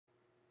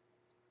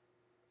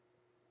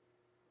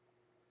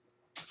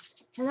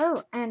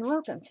Hello and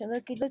welcome to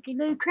Looky Looky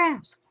Loo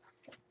Crafts.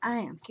 I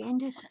am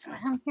Candace and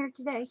I'm here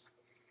today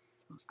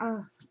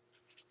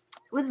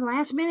with a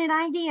last minute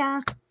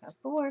idea. Of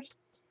course,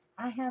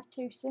 I have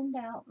to send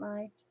out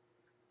my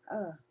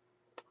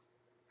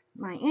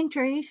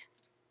entries,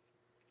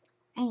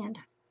 and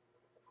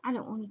I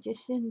don't want to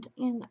just send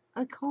in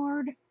a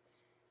card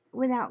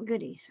without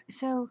goodies.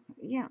 So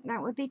yeah,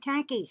 that would be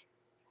tacky.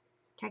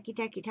 Tacky.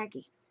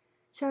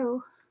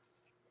 So,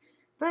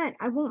 but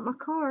I want my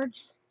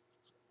cards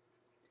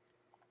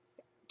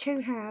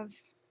to have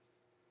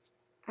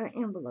an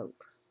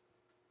envelope.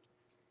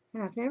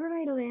 And I've never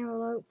made an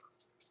envelope,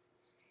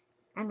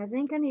 and I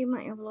think I need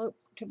my envelope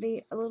to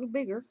be a little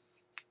bigger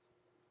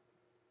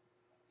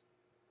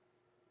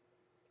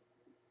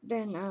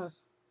than my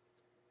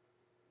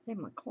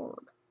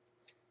card.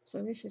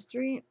 So this is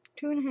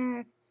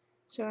 2.5.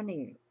 So I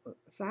need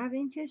 5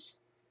 inches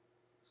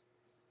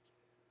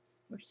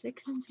or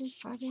 6 inches,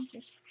 5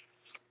 inches.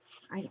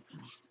 I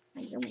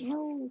don't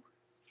know.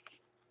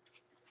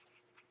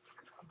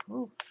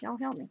 Oh, y'all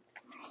help me.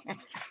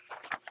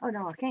 Oh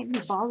no, I can't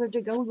be bothered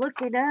to go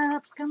look it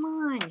up. Come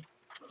on.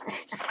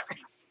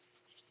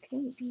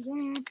 Can't do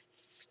that.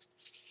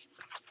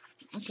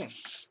 Okay.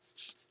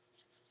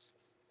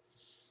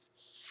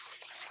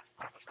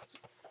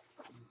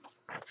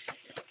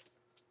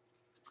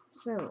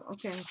 So,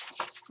 okay,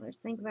 let's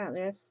think about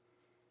this.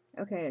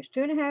 Okay, it's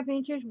 2.5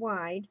 inches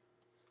wide,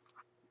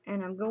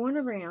 and I'm going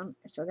around,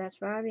 so that's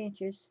 5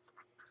 inches,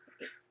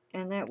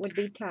 and that would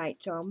be tight.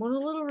 So I want a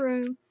little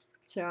room,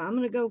 so I'm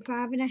going to go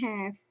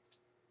 5.5.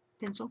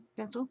 Pencil,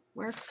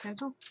 where?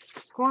 Pencil?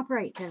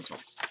 Cooperate, pencil.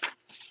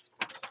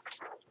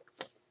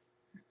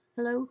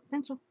 Hello,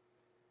 pencil.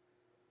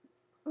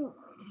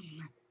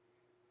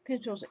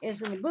 Pencil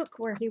is in the book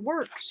where he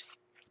works.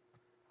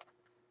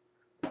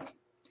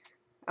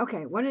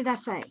 Okay, what did I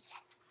say?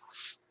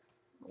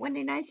 What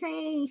did I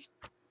say?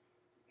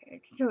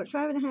 So it's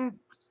 5.5.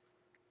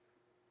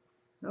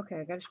 Okay,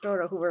 I gotta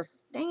start over.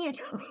 Dang it.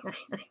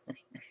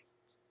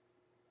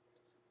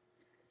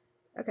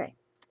 Okay.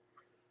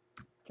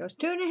 So it's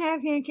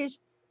 2.5 inches.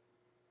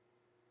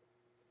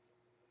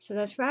 So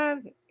that's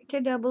 5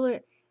 to double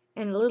it,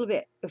 and a little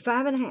bit.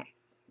 5.5.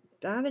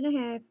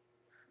 5.5.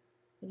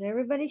 Is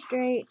everybody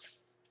straight?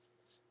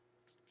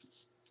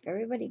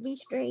 Everybody be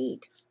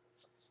straight.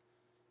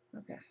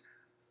 Okay.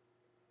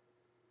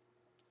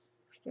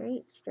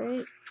 Straight.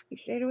 You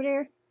straight over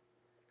there?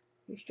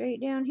 You straight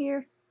down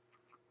here?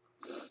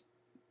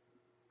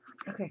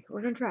 Okay,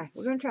 we're gonna try.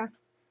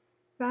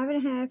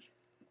 5.5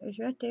 is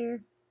right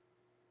there.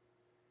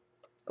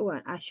 Oh,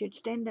 I should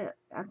stand up.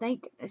 I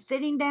think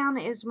sitting down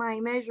is my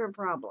measure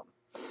problem.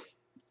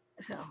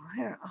 So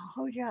here, I'll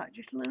hold you out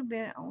just a little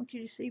bit. I want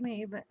you to see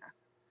me, but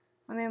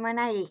I'm in my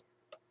 90.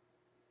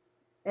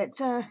 It's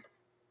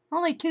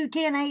only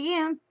 2:10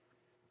 a.m.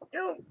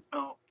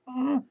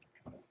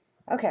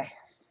 Okay.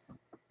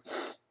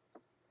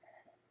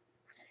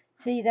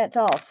 See, that's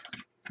off.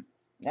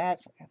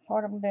 That's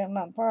part of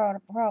my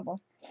problem.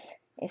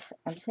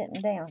 I'm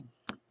sitting down.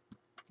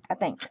 I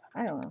think.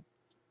 I don't know.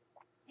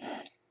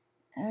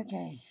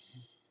 Okay.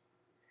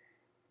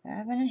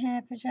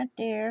 5.5 is right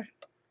there.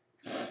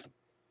 So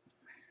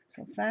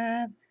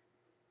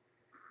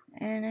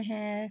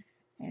 5.5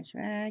 is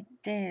right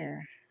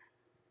there.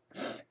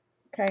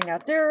 Okay, now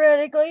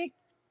theoretically,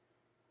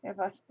 if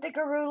I stick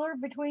a ruler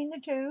between the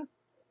two,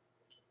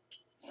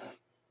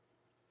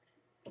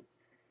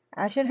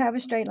 I should have a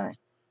straight line.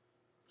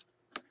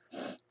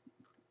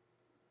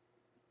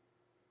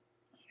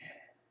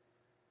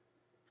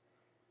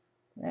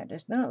 That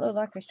does not look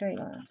like a straight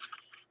line.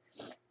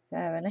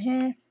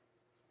 5.5.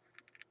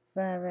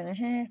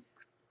 5.5.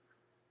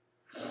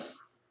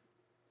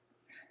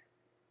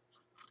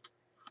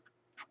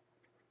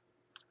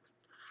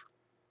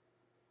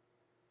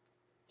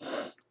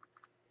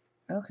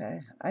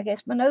 Okay, I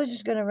guess my nose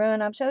is going to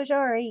run. I'm so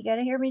sorry. You got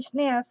to hear me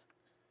sniff.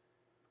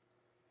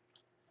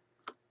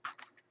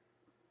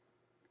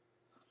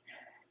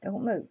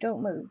 Don't move.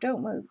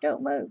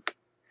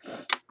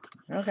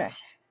 Okay.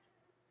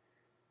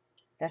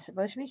 That's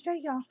supposed to be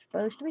straight, y'all.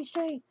 Supposed to be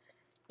straight.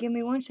 Give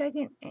me 1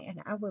 second,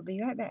 and I will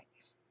be right back.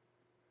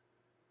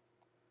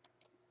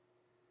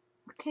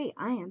 Okay,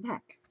 I am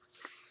back.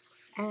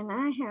 And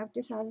I have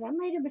decided I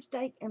made a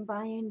mistake in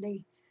buying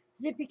the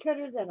zippy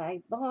cutter that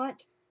I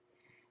bought,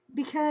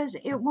 because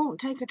it won't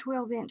take a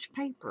 12-inch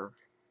paper.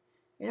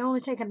 It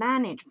only takes a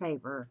 9-inch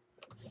paper.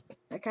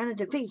 That kind of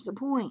defeats the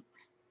point.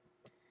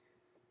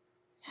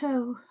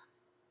 So,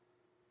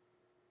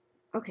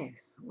 okay,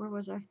 where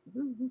was I?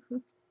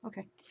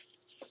 Okay,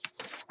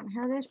 I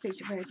have this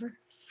piece of paper,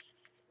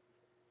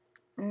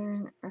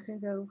 and I can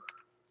go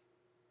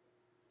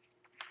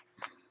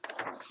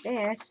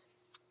this.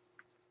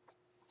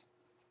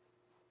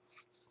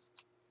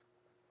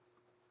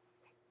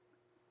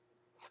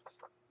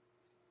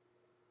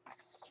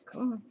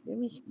 Come on, give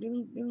me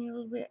a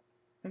little bit.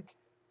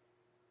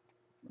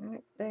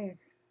 Right there.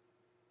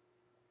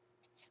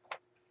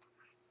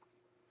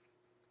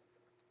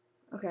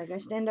 Okay, I gotta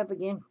stand up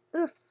again.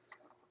 Ugh.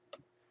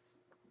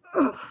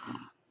 Ugh.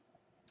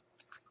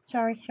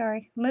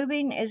 Sorry.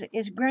 Moving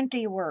is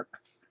grunty work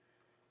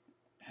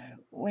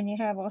when you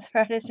have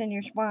arthritis in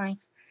your spine.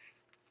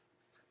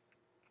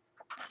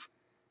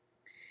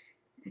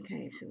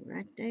 Okay, so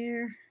right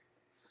there.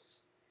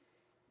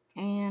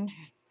 And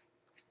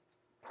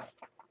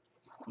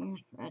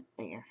right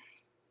there.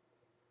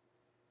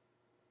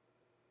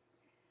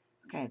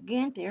 Okay,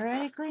 again,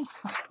 theoretically,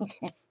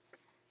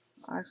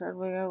 I should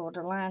be able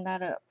to line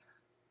that up.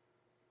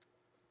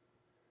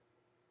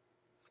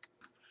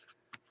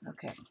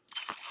 Okay.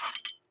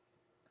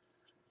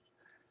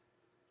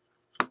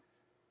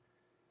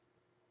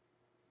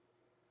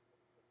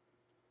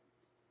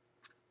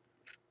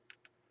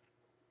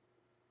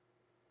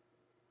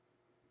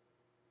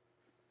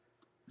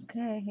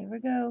 Okay, here we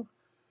go.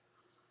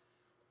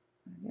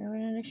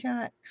 Giving it a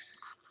shot.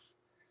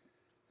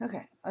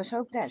 Okay, let's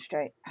hope that's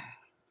straight.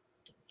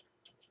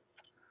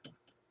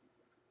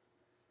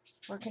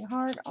 Working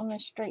hard on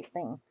this straight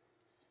thing.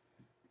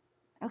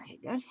 Okay,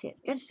 gotta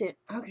sit.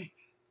 Okay,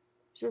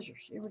 scissors,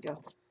 here we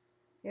go.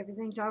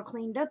 Everything's all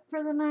cleaned up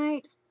for the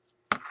night.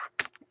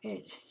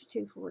 It's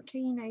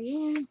 2:14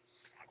 a.m.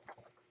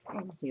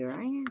 and here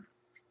I am.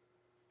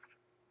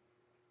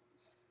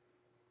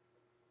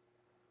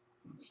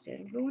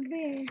 Instead of going to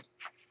bed,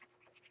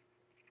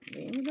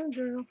 being a good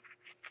girl.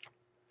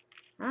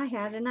 I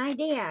had an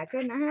idea. I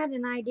couldn't have had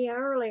an idea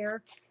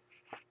earlier.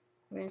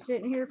 Been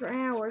sitting here for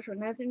hours with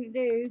nothing to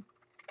do,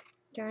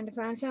 trying to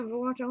find something to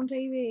watch on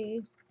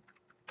TV.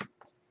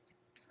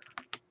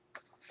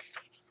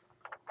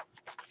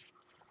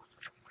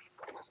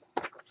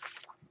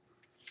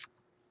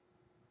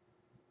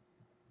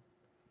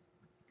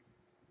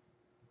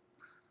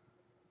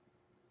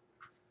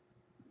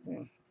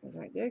 Yeah, is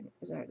that good?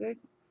 Is that good?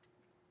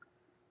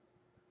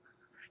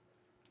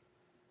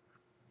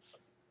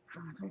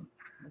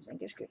 I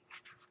think it's good.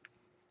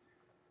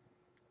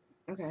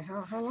 Okay,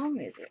 how long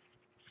is it?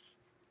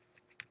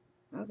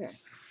 Okay,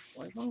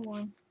 where's my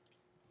one?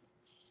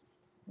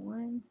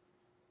 One.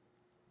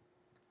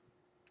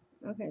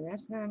 Okay,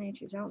 that's 9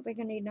 inches. I don't think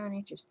I need 9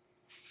 inches.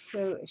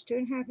 So it's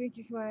 2.5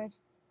 inches wide,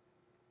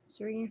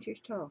 3 inches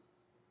tall.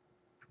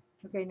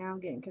 Okay, now I'm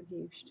getting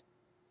confused.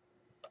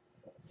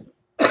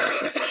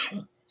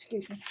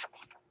 Excuse me.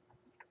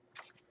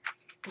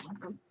 I'm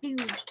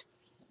confused.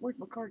 Where'd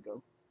my card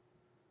go?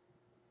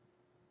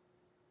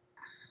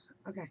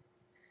 Okay,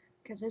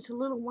 because it's a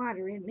little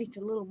wider. It needs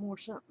a little more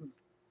something.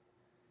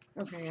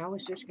 Okay, I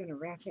was just going to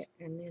wrap it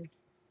and then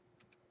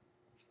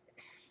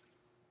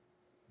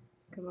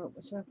come up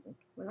with something.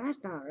 Well,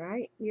 that's not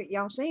right.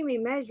 Y'all see me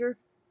measure.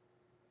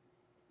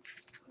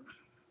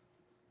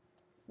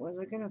 Was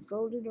I going to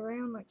fold it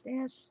around like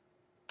this?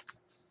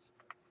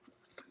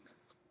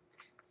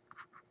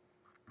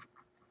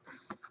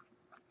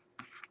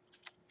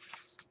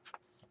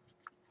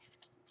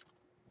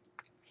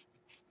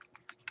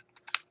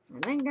 I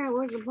think that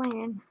was the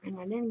plan, and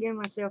I didn't give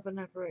myself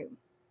enough room.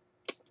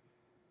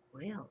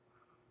 Well,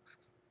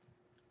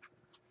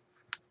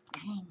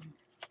 dang.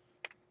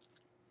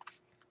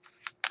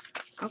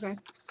 Okay,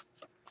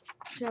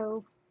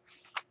 so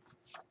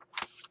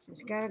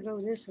it's got to go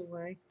this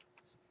way.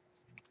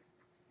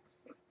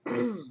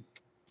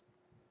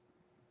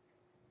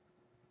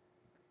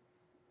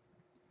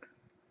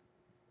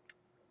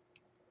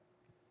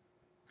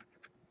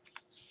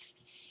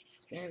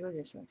 Gotta go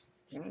this way.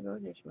 Gotta go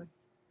this way.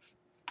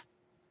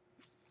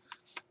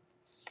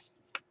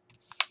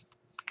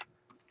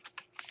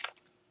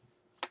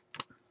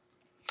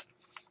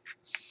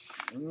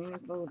 And then a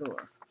full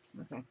door.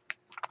 Okay.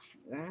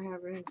 Gotta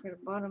have room for the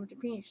bottom to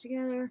pinch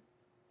together.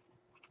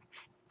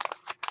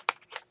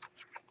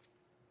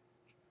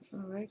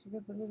 I'll raise it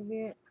up a little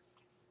bit.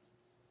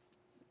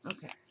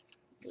 Okay.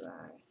 Do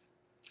I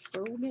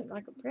fold it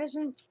like a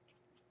present?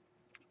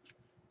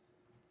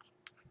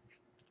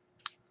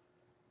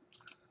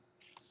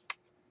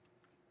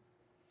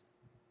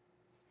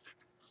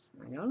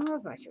 I don't know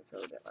if I should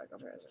fold it like a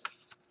present.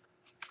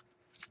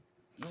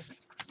 Okay.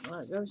 Well,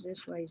 it goes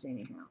this ways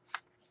anyhow.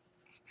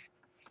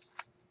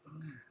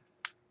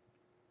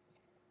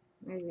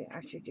 Maybe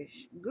I should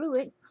just glue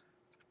it.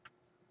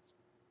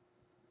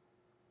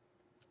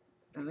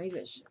 I leave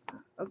it.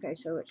 Okay,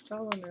 so it's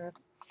tall enough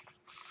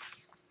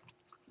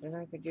that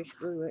I could just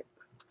glue it.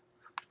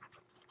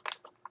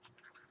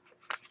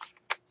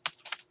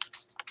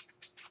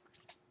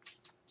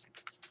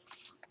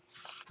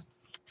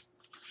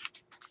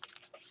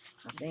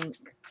 I think.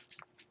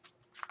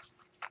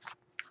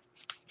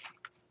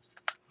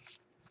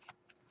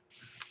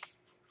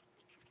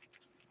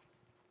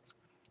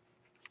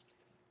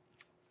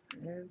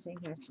 And everything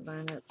has to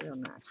line up real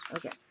nice.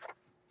 Okay.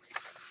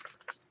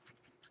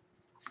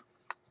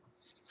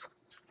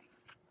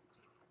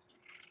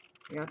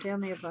 Y'all tell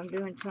me if I'm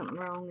doing something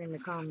wrong in the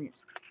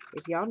comments.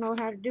 If y'all know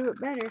how to do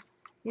it better,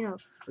 you know,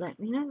 let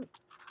me know.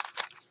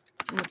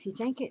 And if you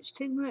think it's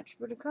too much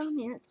for the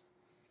comments,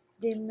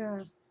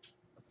 then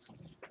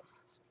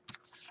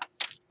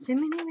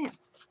send me an email.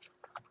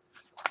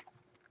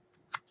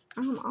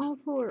 I'm all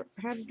for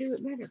how to do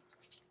it better.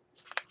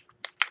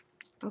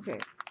 Okay.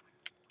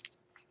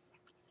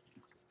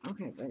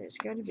 Okay, but it's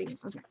got to be,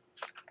 okay.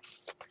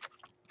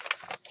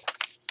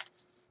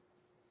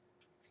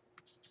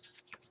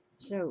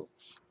 So,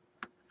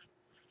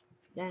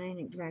 that ain't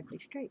exactly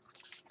straight.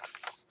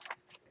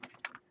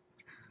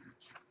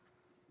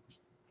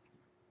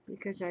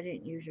 Because I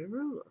didn't use a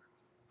ruler.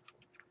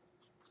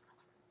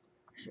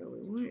 So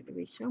we want it to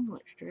be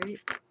somewhat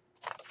straight.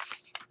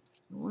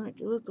 I want it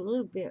to look a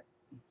little bit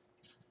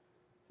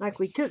like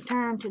we took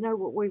time to know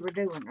what we were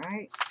doing,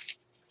 right?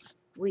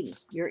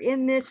 You're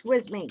in this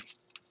with me.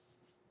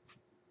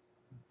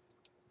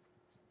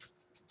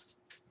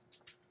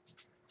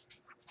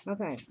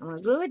 Okay, I'm going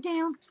to glue it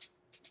down.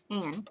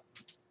 And,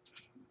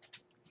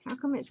 how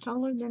come it's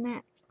taller than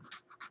that?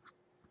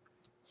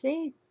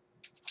 See?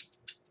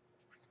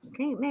 I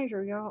can't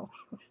measure, y'all.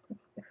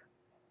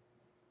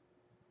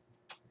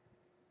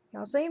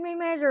 Y'all see me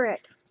measure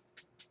it.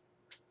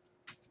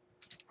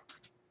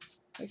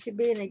 It should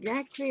be an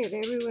exact fit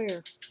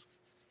everywhere.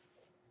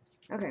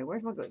 Okay,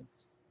 where's my glue?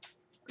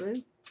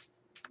 Glue?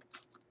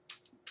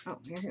 Oh,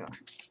 here you are.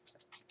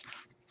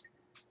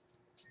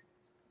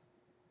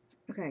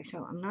 Okay,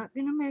 so I'm not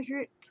going to measure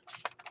it.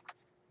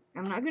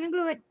 I'm not going to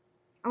glue it.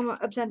 I'm going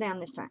upside down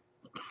this time.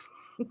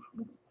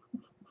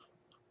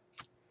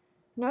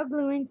 No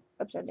gluing,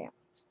 upside down.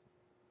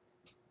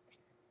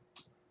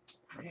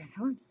 Okay,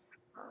 come on.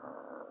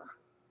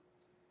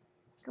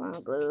 Come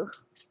on, glue.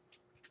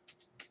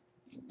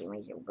 Give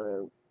me some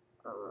glue.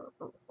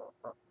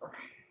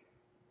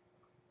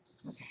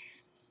 Okay.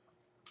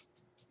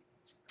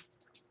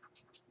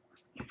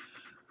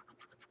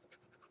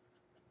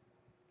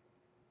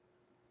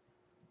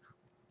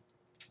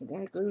 You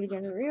gotta glue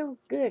together real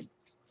good.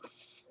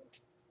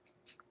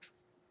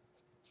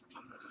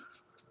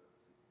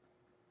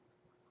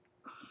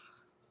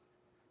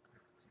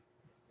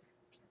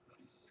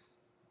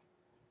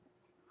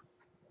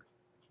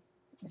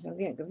 So I'm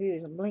getting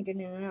confused. I'm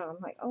blinking in and out. I'm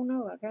like, oh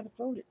no, I gotta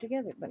fold it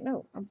together. But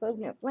no, I'm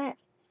folding it flat.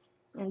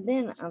 And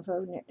then I'm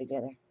folding it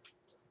together.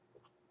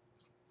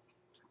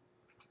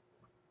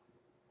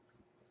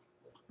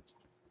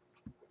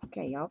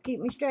 Okay, y'all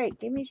keep me straight.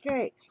 Keep me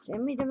straight.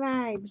 Send me the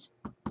vibes.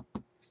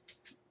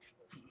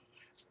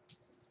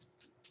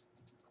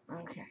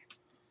 Okay.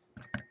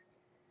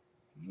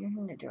 Here's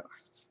in the drawer.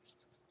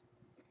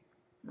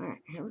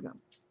 Alright, here we go.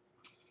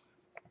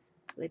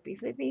 Flippy,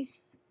 flippy.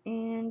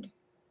 And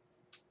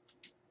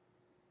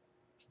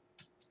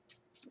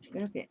it's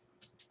gonna fit.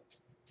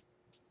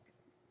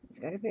 It's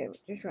gotta fit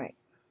just right.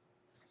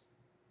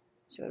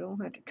 So I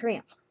don't have to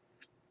trim.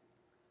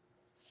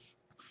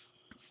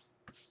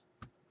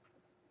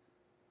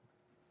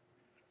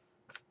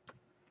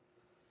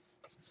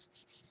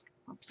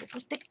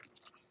 Popsicle stick.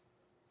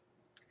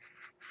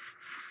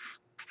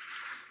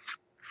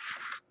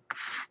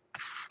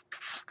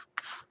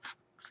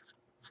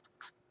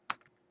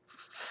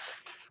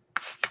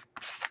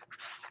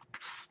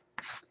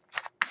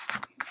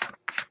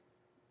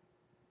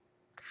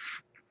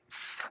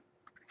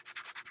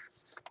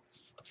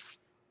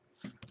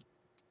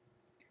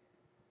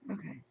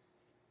 Okay.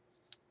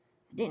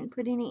 I didn't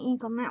put any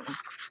ink on that one.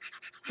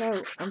 So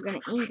I'm gonna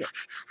ink it.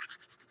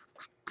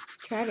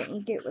 Try to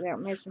ink it without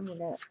messing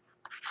it up.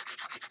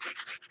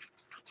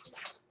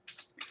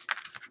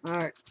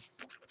 Alright.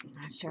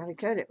 Let's try to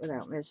cut it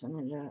without messing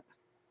it up.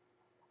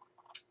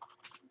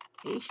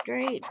 Be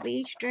straight,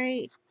 be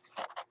straight.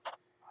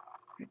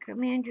 I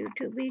command you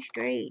to be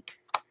straight.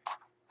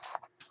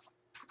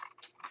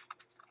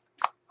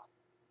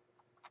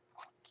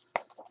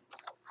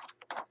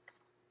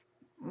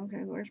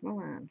 Okay, where's my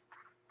line?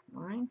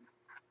 Line?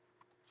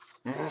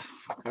 Ugh,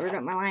 covered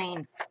up my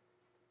line.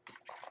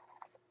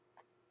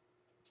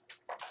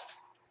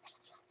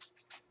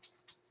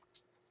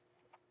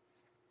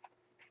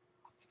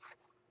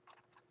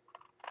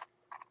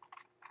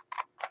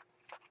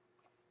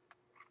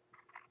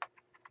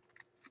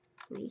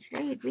 Be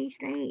straight, be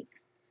straight.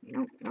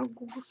 No, no,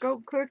 go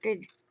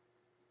crooked.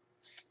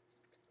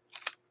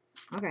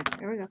 Okay,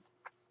 there we go.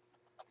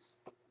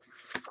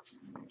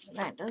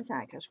 That does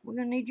that, because we're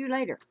going to need you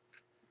later.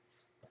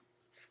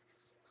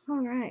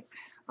 Alright,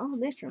 all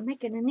this for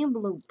making an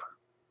envelope.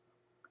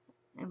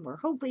 And we're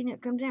hoping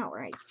it comes out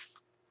right.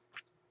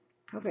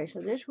 Okay,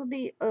 so this will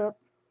be up.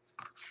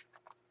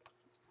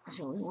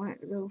 So we want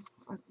it to go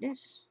like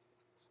this.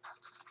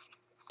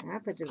 And I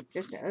put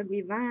just an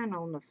ugly vine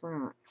on the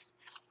front.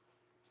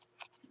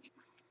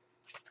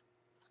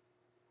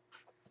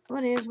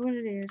 What is what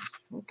it is.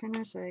 What can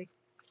I say?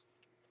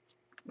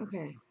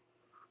 Okay.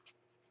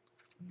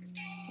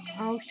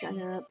 Oh, shut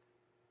up.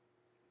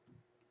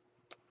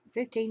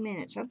 15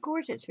 minutes. Of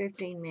course it's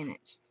 15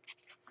 minutes.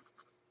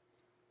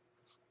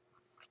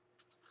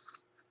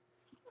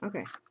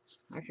 Okay.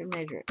 I should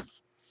measure it.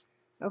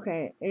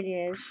 Okay, it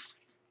is.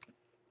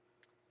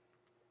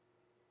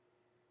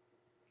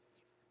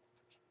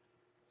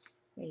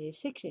 It is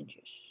 6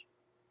 inches.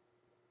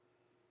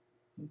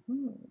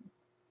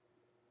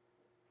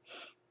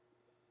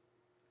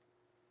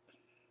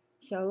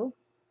 So,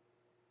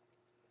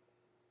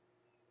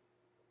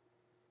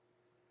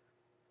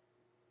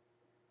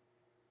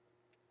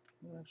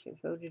 I should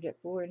fold it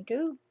at 4 and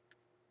 2.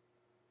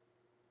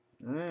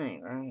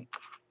 Alright, right.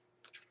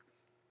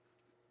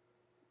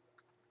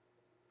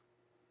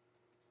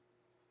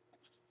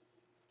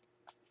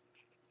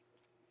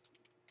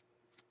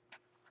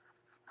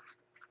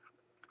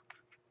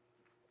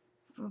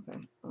 Okay,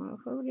 I'll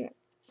hold it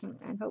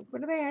and hope for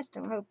the best.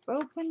 I'm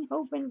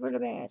hoping for the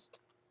best.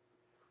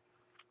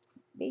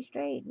 Be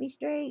straight, be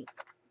straight.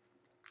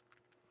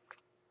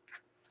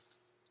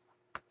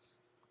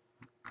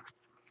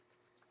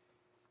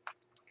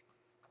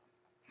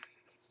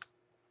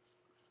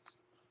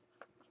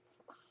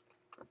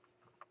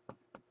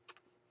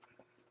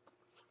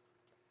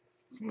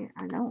 See,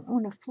 I don't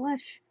want a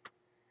flush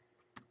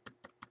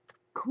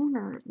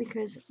corner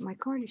because my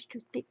card is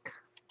too thick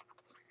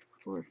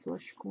for a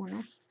flush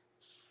corner.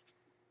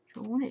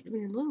 So I want it to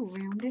be a little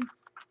rounded.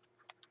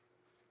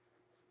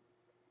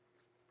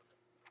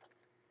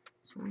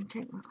 So I can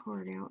take my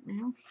card out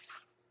now.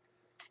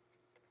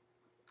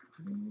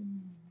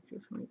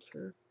 Just make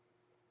sure.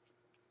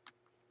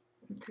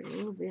 It's a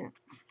little bit.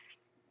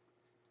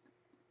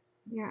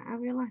 Yeah, I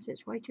realize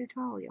it's way too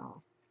tall,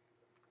 y'all.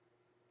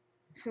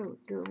 So,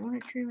 do I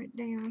want to trim it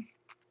down?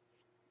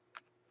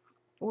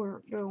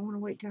 Or do I want to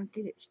wait till I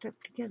get it stuck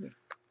together?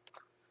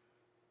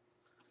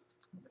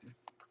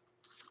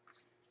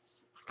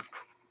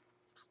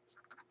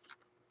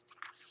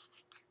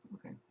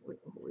 Okay,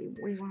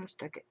 we want to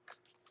stick it.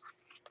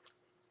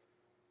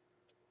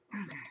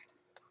 Okay.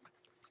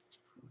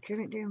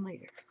 Trim it down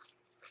later.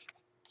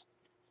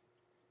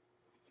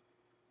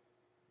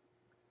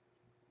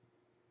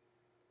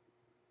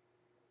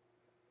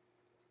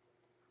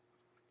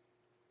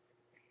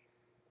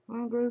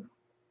 Come on, glue.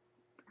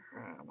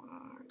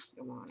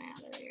 Come on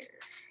out of there.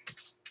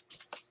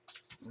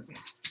 Okay.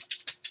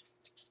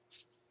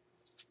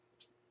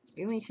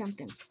 Give me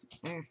something.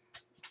 There.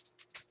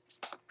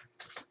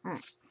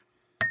 Alright.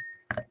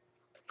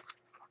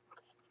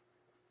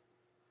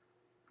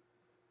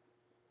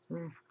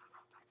 There.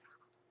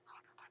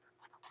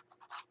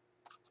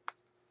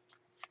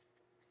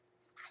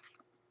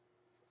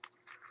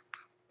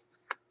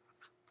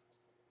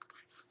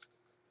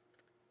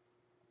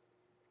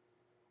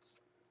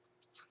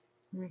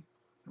 There.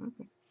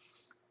 Okay.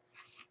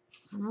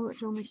 I know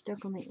it's only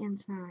stuck on the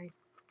inside.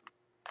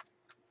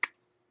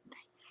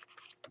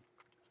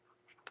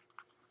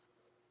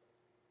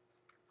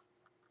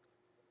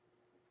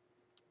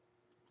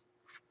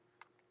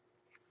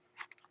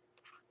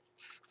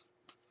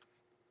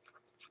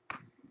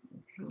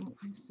 I don't want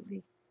this to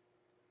be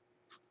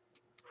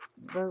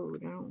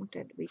bowed. I don't want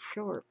that to be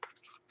sharp.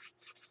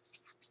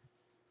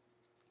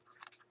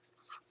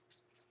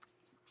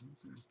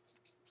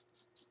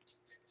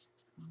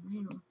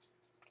 Now,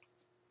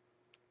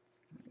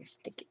 let me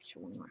stick it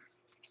somewhere.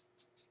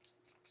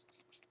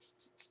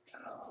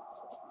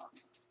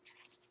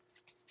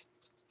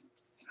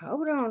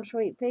 Hold on,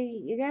 sweet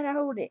pea. You gotta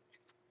hold it.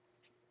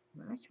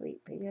 My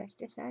sweet pea has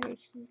decided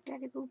she's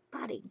gotta go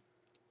potty.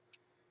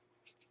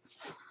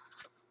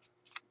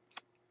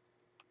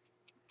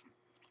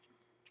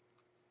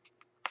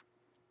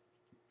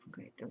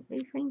 Okay, don't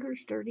be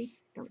fingers dirty.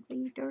 Don't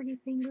be dirty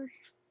fingers.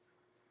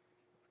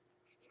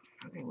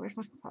 Okay, where's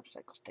my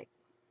popsicle stick?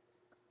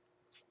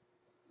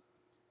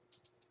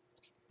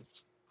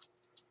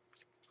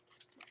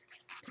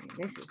 Okay,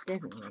 this is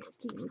definitely a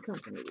keep me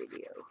company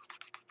video.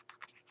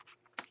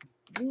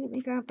 Keep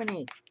me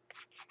company.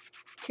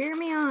 Cheer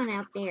me on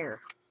out there.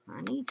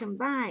 I need some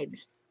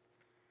vibes.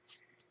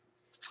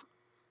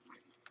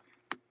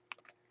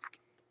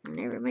 I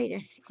never made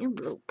an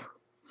envelope.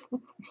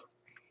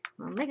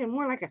 I'm making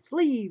more like a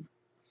sleeve.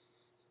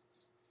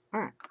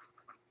 Alright.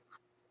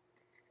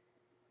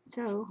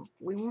 So,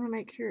 we want to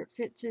make sure it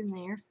fits in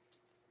there.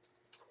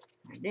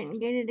 I didn't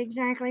get it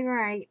exactly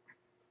right.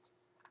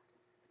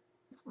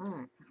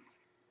 Alright.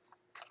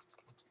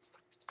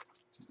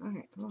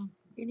 Alright, come on.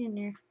 Get in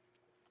there.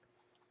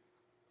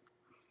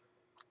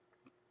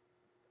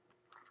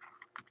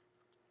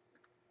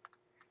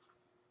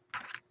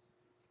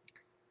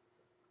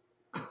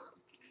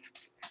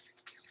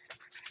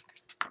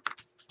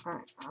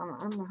 Alright,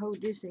 I'm going to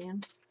hold this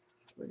in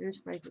with this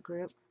paper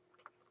clip.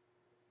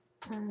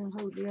 I'll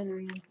hold the other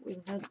end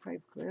with another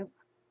paper clip.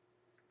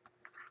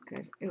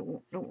 Because it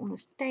don't want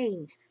to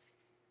stay.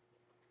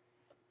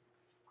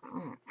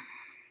 Alright.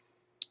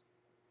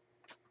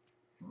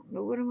 I don't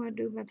know what I'm going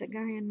to do about the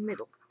guy in the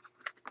middle.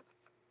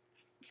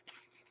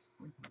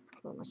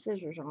 Put my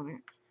scissors on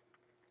it.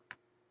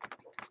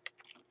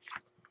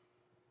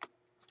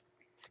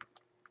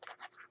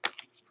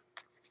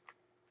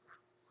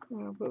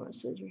 I'll put my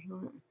scissors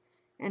on it.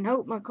 And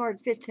hope my card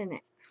fits in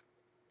it.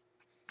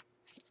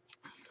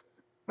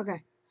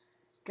 Okay.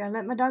 Gotta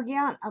let my doggy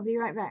out. I'll be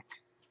right back.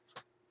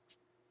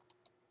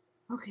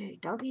 Okay,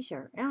 doggies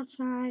are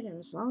outside, and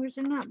as long as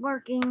they're not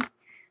barking,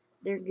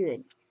 they're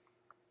good.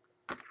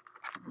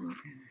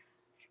 Okay.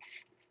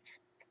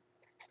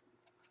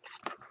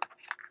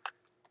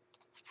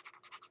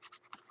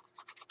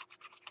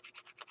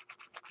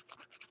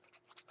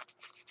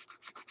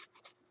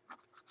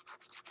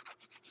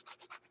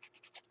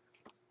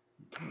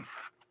 Okay.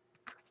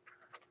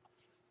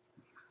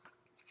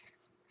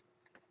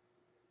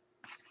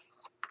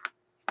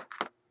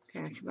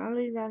 I should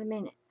probably leave that a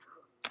minute.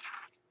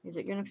 Is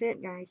it going to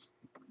fit, guys?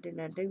 Did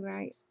I do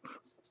right?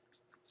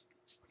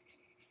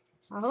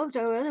 I hope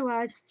so,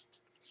 otherwise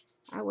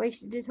I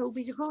wasted this whole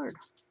piece of cord.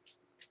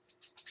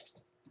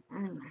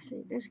 And I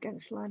see this got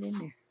to slide in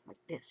there like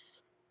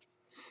this.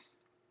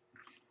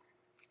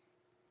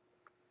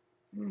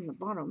 And then the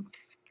bottom,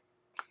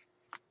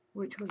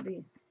 which would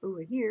be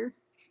over here.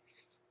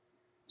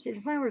 See,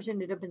 the flowers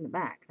ended up in the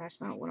back.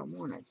 That's not what I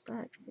wanted,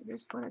 but it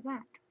is what I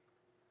got.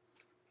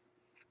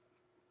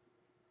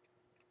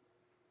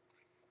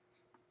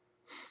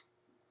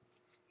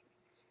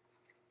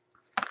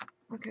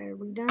 Okay, are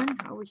we done?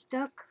 Are we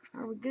stuck?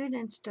 Are we good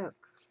and stuck?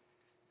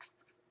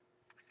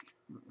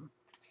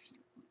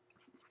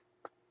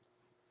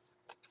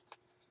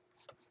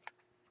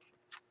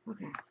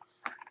 Okay.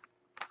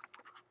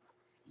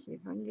 See if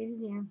I can get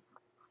it in.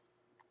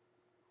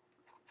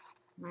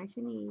 Nice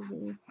and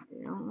easy.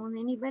 I don't want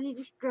anybody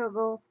to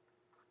struggle.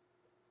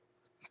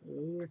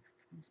 Yeah,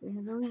 it's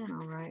gonna go in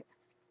all right.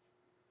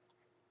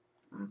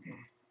 Okay.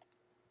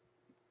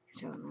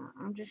 So now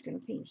I'm just gonna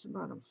pinch the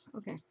bottom.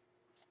 Okay.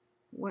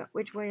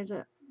 Which way is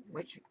up?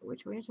 Which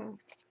way is up?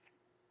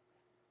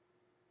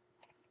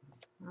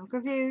 I'm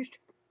confused.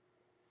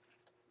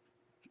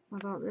 I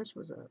thought this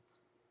was up.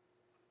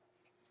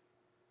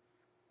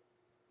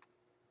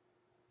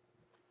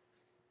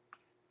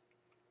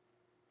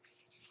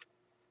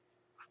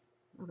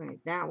 Okay,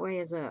 that way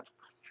is up.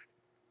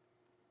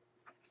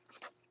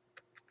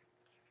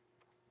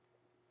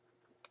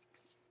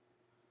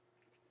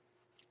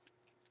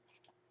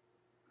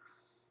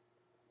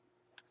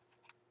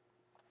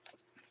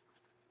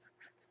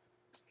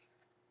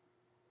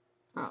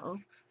 Uh-oh.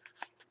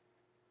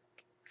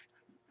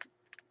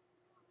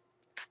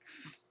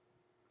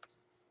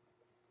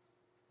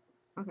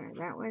 Okay,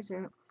 that way's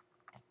up.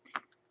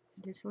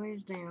 This way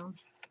is down.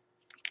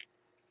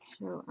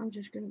 So I'm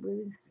just going to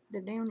glue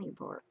the downy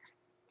part.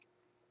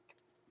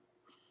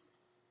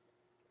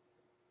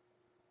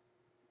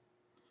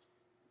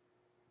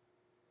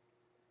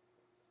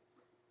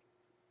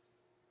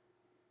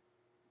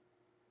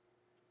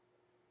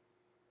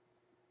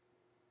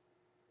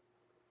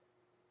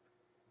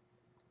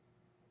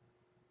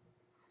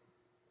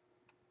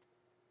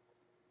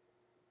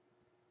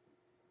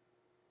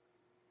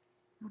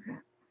 Okay.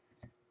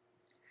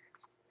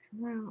 So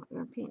now I'm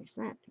going to pinch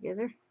that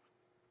together.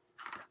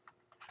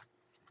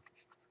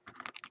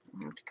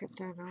 I'll have to cut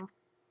that off.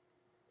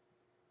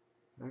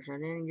 Because I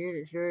didn't get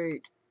it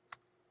straight.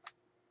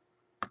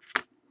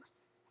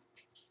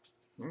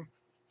 There.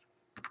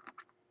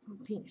 We'll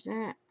pinch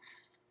that.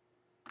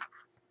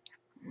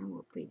 And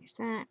we'll pinch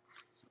that.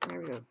 There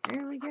we go.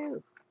 There we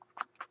go.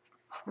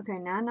 Okay,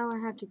 now I know I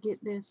have to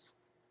get this.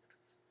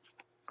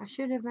 I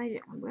should have made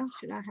it, well,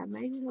 should I have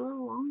made it a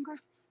little longer?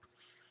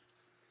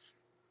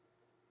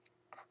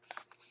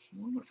 I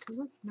want it to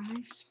look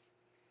nice.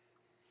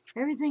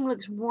 Everything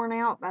looks worn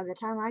out by the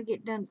time I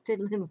get done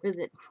fiddling with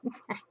it.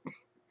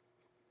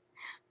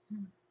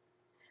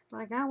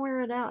 Like I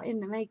wear it out in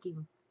the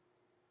making.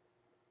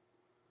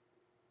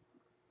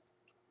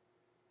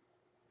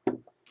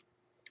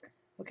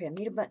 Okay, I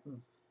need a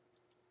button.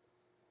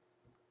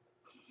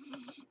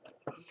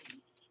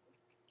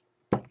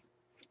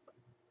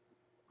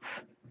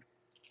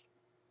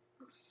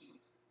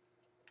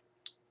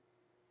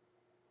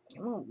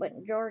 Come on,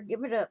 button jar,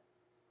 give it up.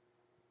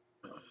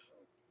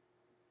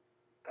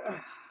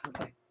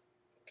 Okay.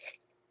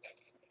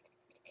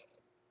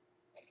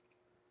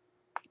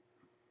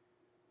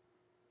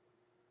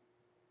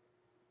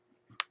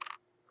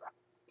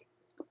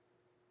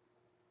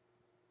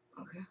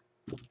 Okay.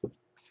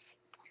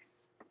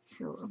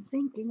 So I'm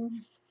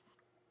thinking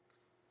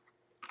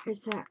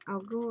is that I'll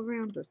go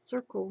around the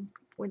circle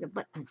with a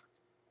button.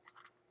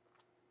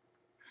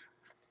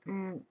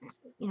 And,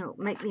 you know,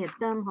 make me a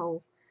thumb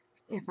hole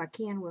if I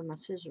can with my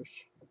scissors.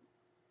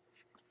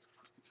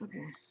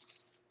 Okay.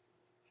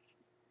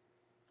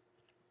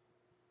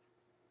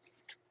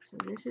 So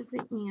this is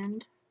the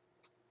end.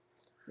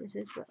 This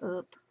is the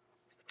up.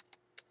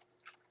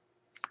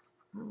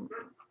 I'm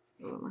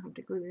going to have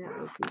to glue that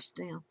little piece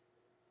down.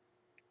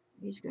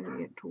 He's going to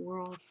get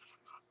twirled.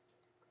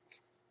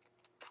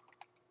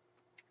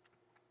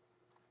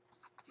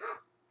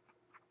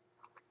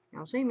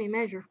 Y'all see me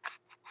measure.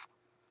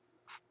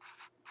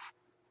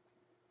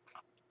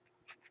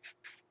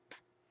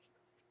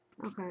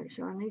 Okay,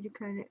 so I need to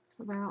cut it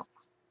about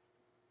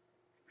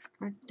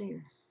right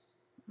there.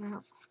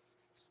 About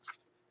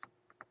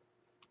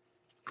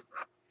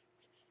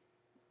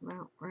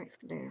right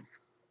there.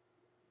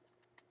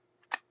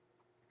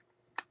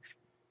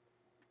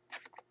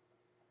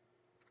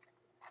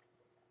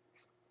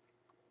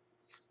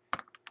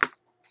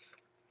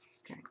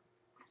 Okay,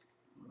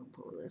 I'll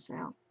pull this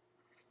out.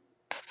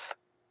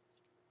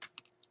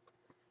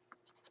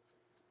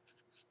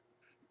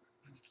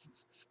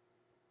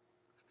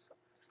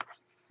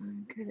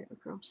 And cut it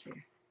across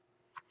here.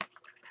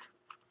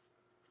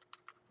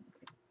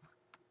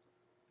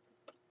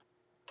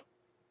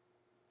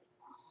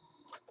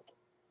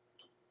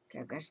 Okay,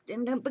 I've got to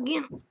stand up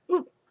again.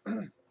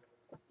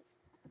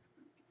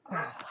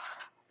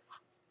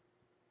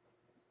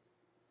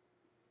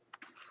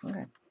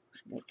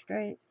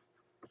 straight.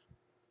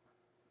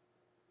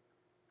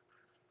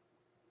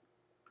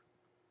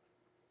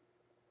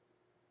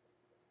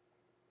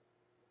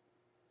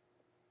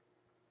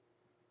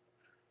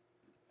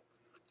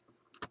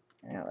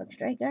 That looks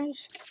straight,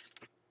 guys.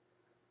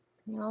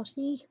 Can y'all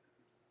see?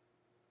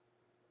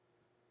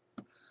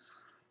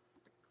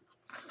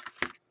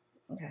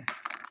 Okay.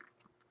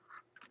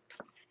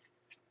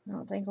 I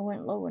don't think I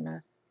went low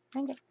enough.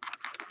 Dang it.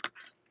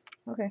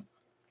 Okay.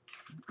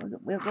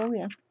 We'll go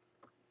again.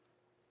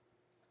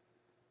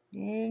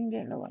 Didn't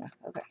get low enough.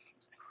 Okay.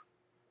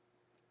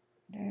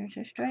 There's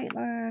a straight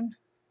line.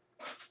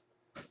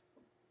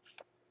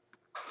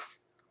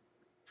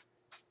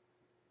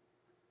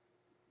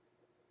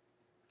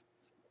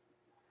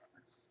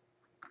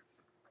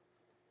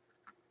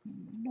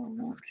 No,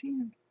 I don't see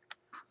him.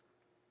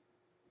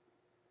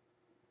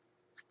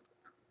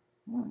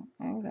 Oh,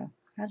 there we go.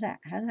 How's that?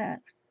 How's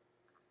that?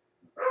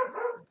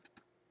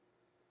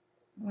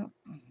 Oh,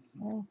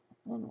 oh,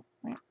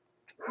 yeah.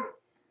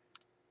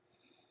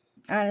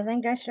 Alright, I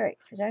think that's straight.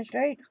 Is that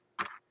straight?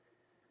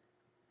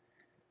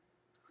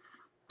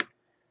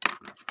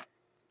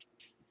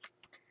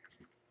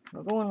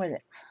 We're going with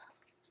it.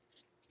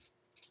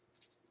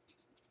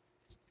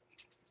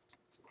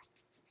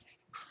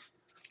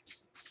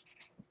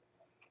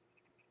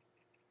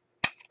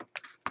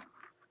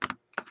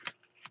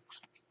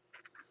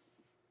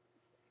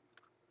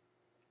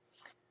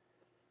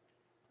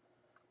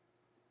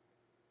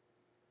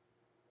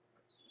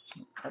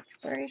 Looks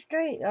pretty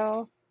straight,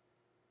 y'all.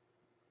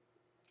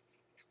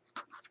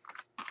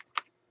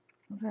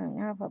 Okay,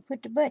 now if I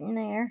put the button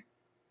there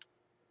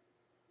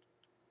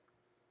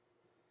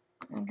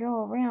and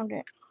draw around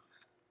it.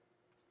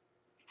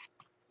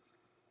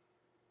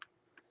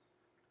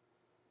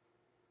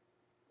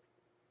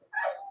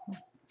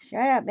 Shut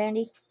up,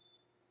 Bendy.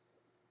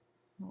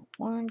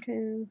 1,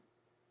 2.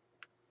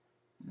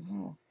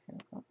 So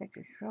if I could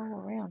just draw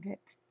around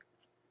it.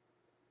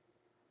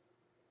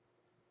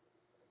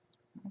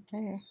 Right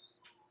there.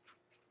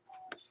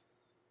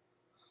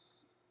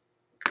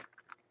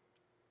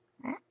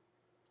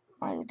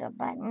 Move the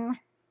button.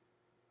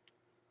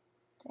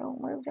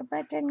 Don't move the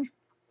button.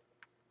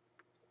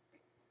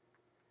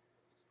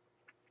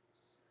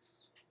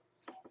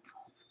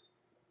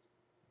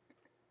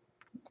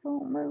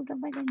 Don't move the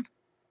button.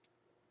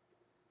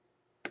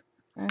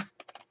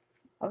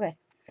 Okay.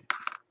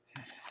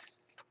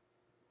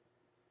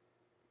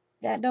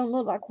 That don't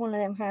look like one of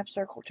them half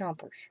circle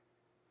chompers.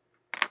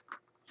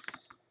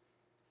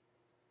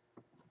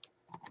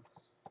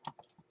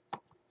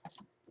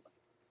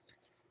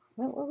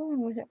 But we're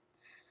going with it.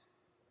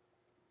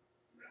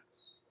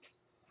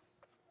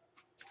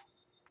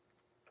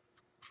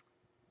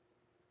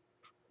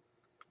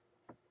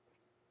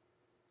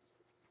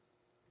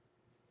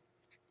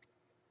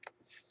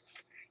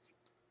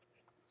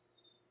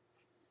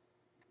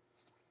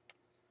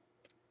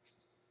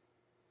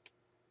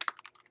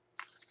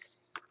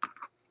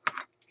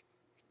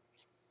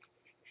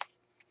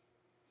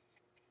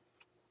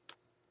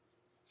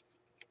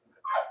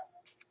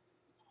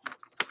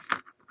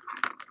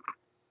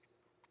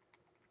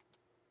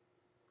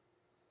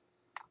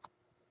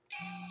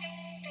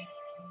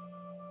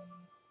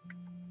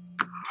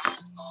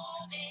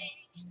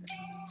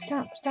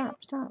 Stop,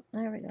 stop, stop.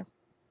 There we go.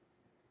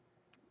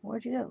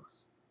 Where'd you go?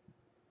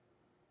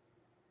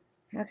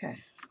 Okay.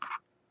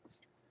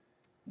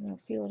 I'm going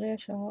to peel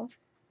this off.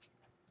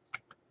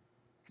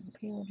 And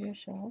peel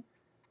this off.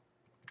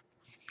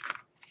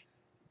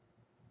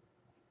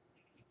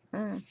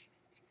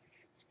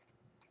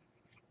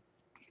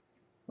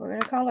 We're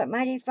going to call it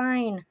Mighty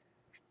Fine.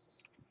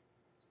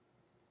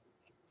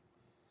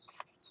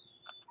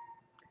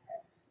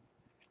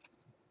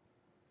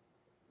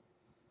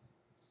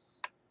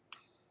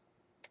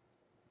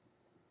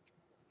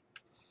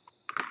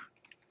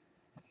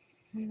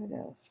 There we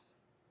go.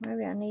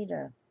 Maybe I need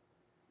to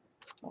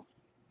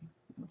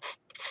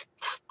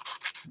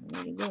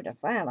go to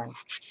filing.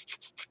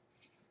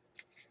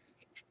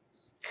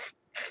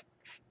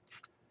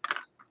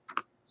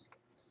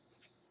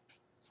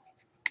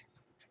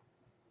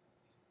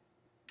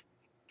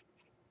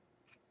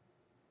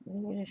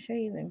 Maybe to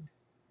shaving.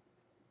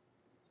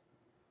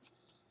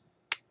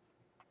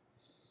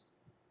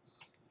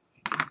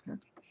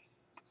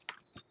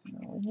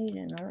 We need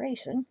an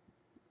erasing.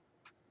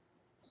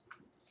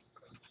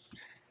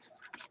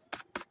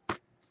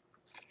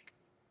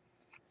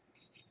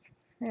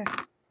 There. Does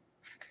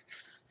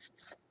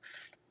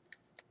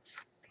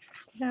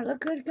that look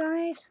good,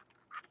 guys?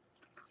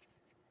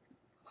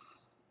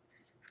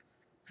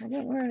 I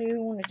didn't really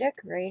want to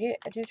decorate it.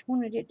 I just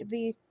wanted it to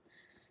be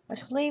a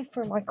sleeve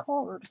for my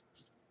card.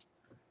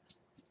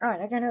 Alright,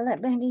 I gotta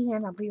let Bendy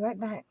in. I'll be right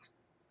back.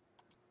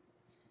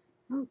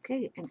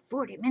 Okay, and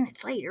 40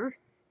 minutes later,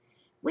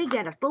 we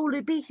got a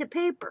folded piece of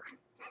paper.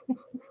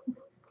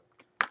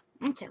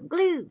 And some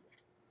glue.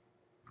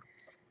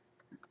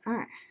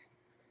 Alright.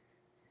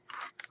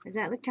 Does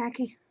that look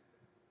tacky?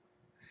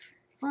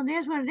 Well,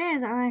 that's what it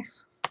is, alright.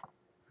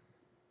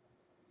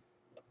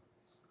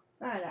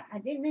 Alright, I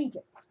didn't ink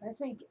it. Let's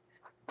ink it.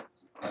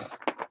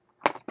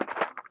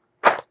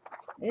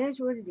 That's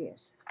what it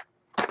is.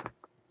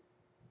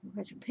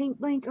 Put some pink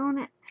blink on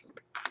it.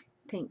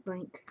 Pink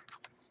blink.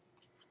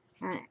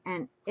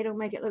 And it'll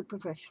make it look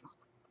professional.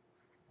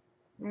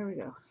 There we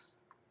go.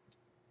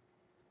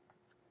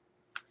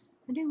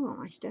 I do want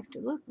my stuff to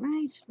look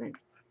nice, but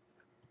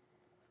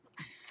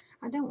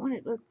I don't want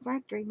it to look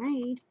factory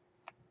made.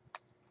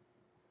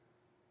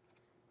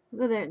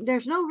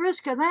 There's no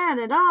risk of that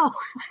at all.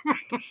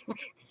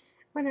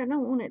 But I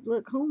don't want it to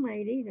look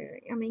homemade either.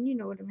 I mean, you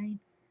know what I mean.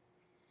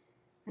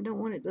 I don't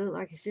want it to look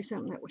like it's just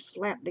something that was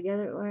slapped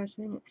together at the last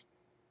minute.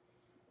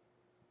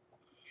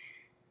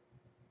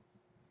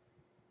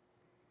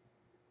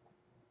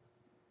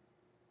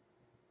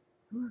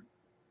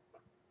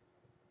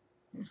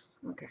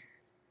 Okay.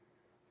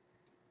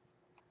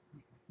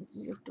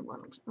 Get the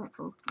bottoms.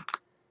 Uh-oh.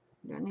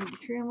 Do I need to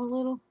trim a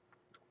little?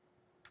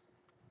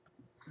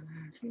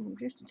 Trim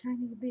just a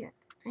tiny bit.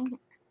 Dang it.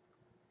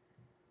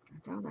 I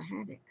thought I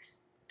had it.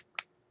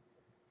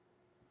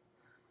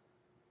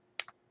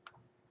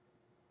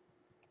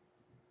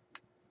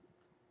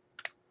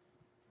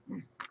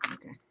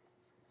 Okay.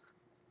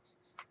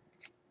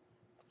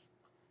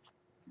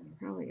 I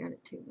probably got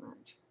it too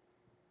much.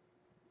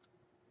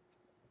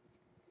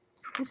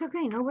 It's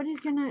okay. Nobody's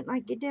gonna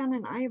like get down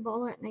and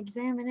eyeball it and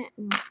examine it,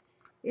 and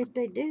if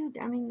they do,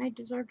 I mean, they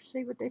deserve to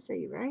see what they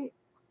see, right?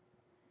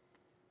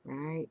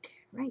 Right,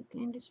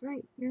 Candace,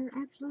 right. You're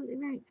absolutely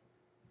right.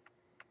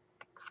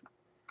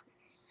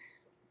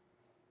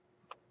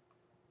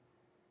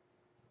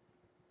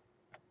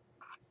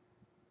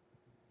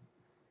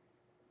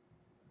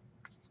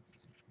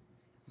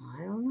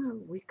 I don't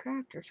know. We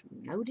crafters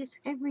notice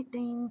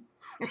everything.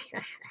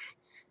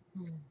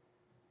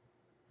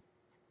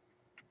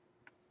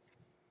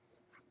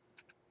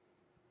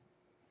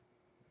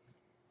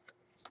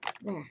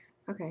 There.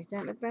 Okay, does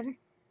that look better?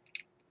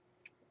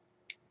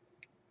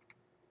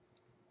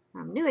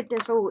 I'm new at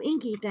this whole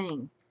inky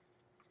thing.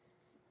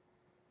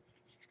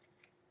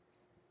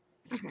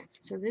 Okay,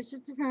 so this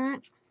is the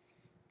front.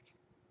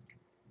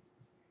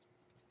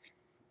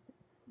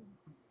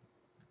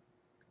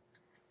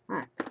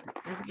 Alright,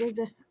 let's give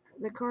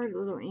the card a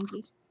little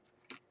inky,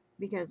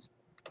 because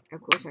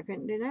of course I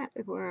couldn't do that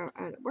before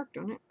I worked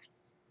on it.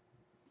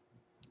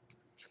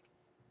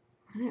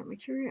 Alright,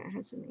 make sure it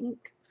has some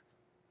ink.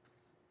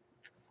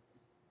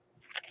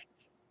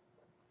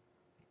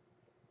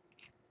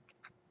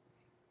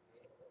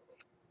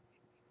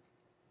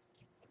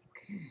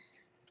 Okay.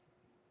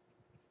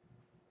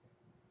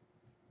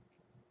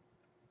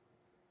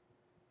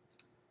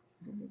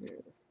 There we go.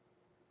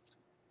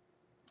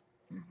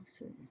 Let's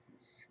see.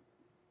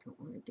 Don't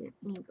want to get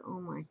ink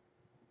on my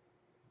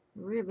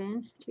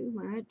ribbon too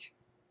much.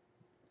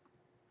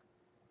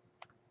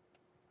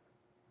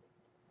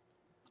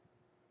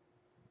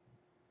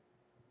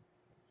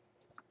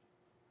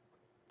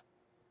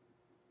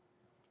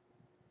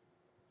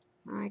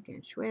 I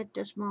can sweat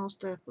the small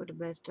stuff with the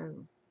best of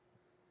them.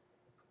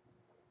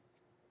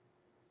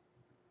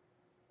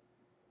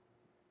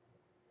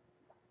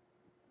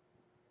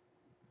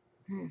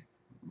 There.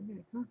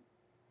 Okay, huh?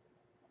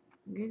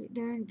 Get it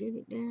done, get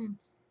it done.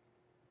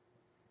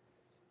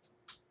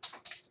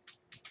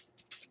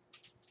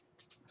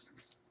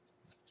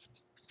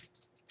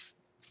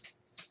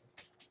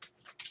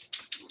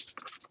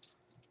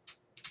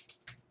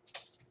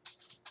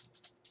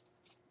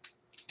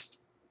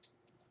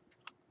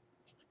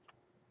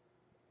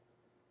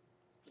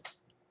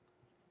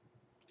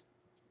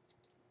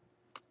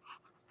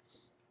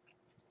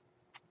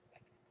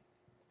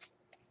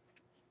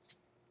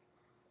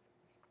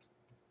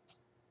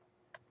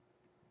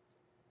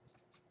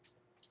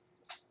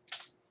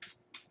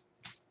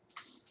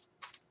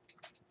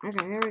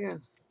 Okay, there we go.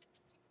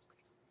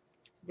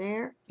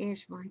 There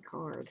is my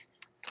card.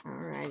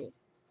 Alrighty.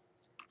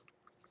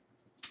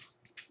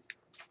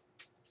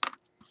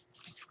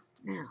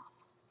 Now,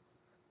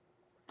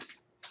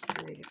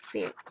 let it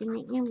fit in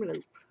the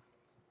envelope.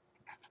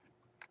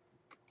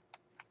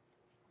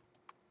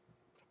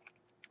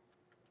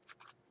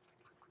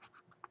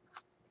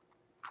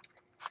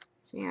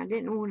 See, I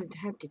didn't want it to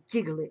have to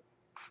jiggle it.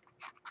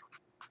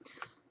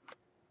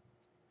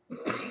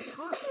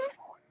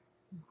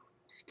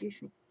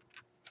 Excuse me.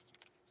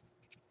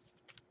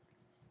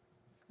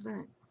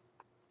 But,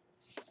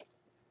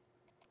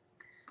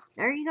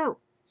 there you go.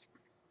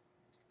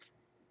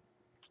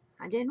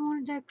 I didn't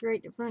want to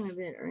decorate the front of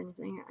it or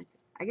anything.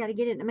 I got to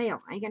get it in the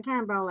mail. I ain't got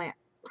time for all that.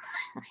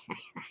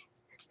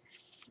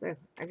 So,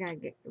 I got to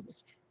get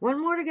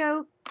one more to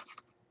go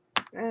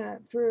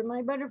for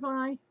my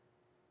butterfly.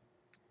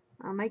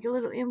 I'll make a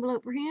little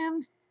envelope for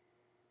him.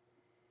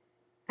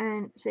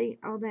 And see,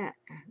 all that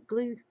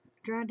glue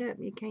dried up,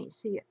 you can't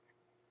see it.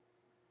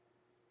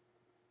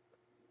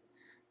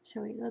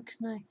 So it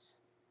looks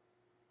nice.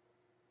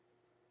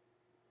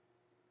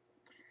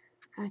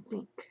 I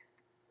think.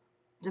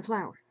 The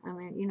flower. I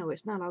mean, you know,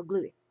 it's not all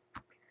gluey.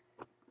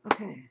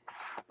 Okay.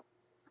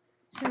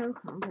 So,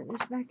 I'll put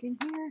this back in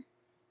here.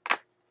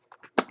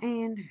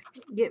 And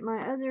get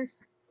my other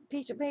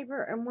piece of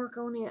paper and work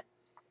on it.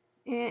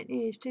 It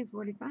is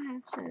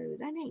 2:45, so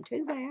that ain't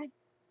too bad.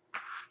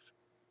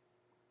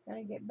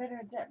 Gotta get better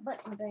at that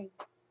button thing.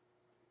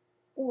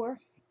 Or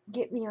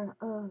get me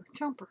a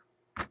trumper.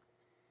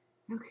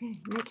 Okay,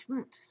 next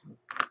month.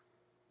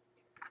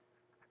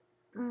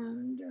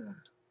 And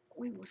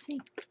we will see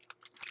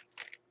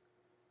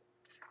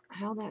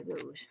how that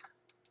goes.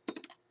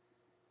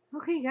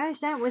 Okay,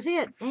 guys, that was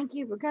it. Thank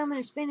you for coming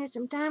and spending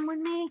some time with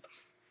me.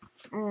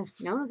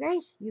 Nona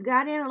Grace, you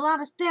got in a lot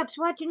of steps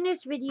watching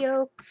this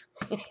video.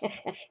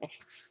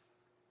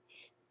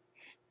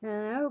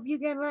 I hope you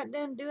got a lot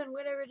done doing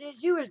whatever it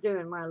is you was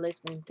doing while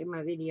listening to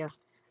my video.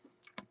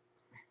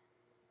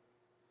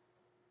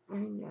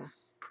 And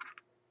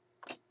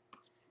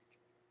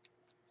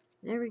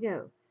there we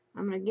go.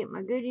 I'm going to get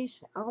my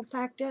goodies all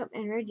packed up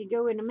and ready to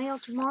go in the mail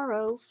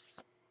tomorrow.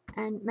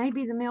 And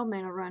maybe the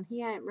mailman will run.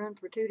 He ain't run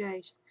for 2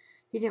 days.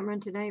 He didn't run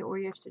today or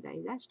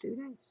yesterday. That's 2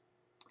 days.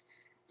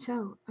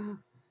 So,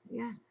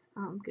 yeah,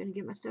 I'm going to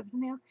get my stuff in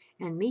the mail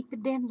and meet the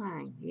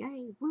deadline.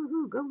 Yay,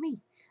 woohoo, go me.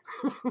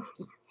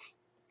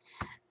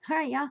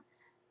 Alright, y'all.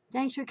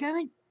 Thanks for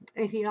coming.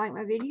 If you like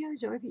my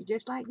videos or if you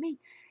just like me,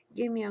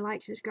 give me a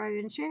like, subscribe,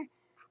 and share.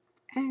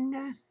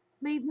 And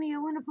leave me a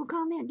wonderful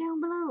comment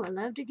down below. I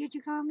love to get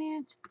your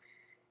comments.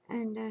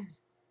 And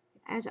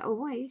as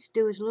always,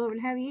 do as the Lord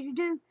would have you to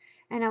do.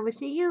 And I will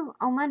see you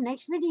on my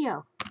next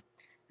video.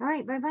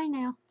 Alright, bye-bye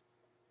now.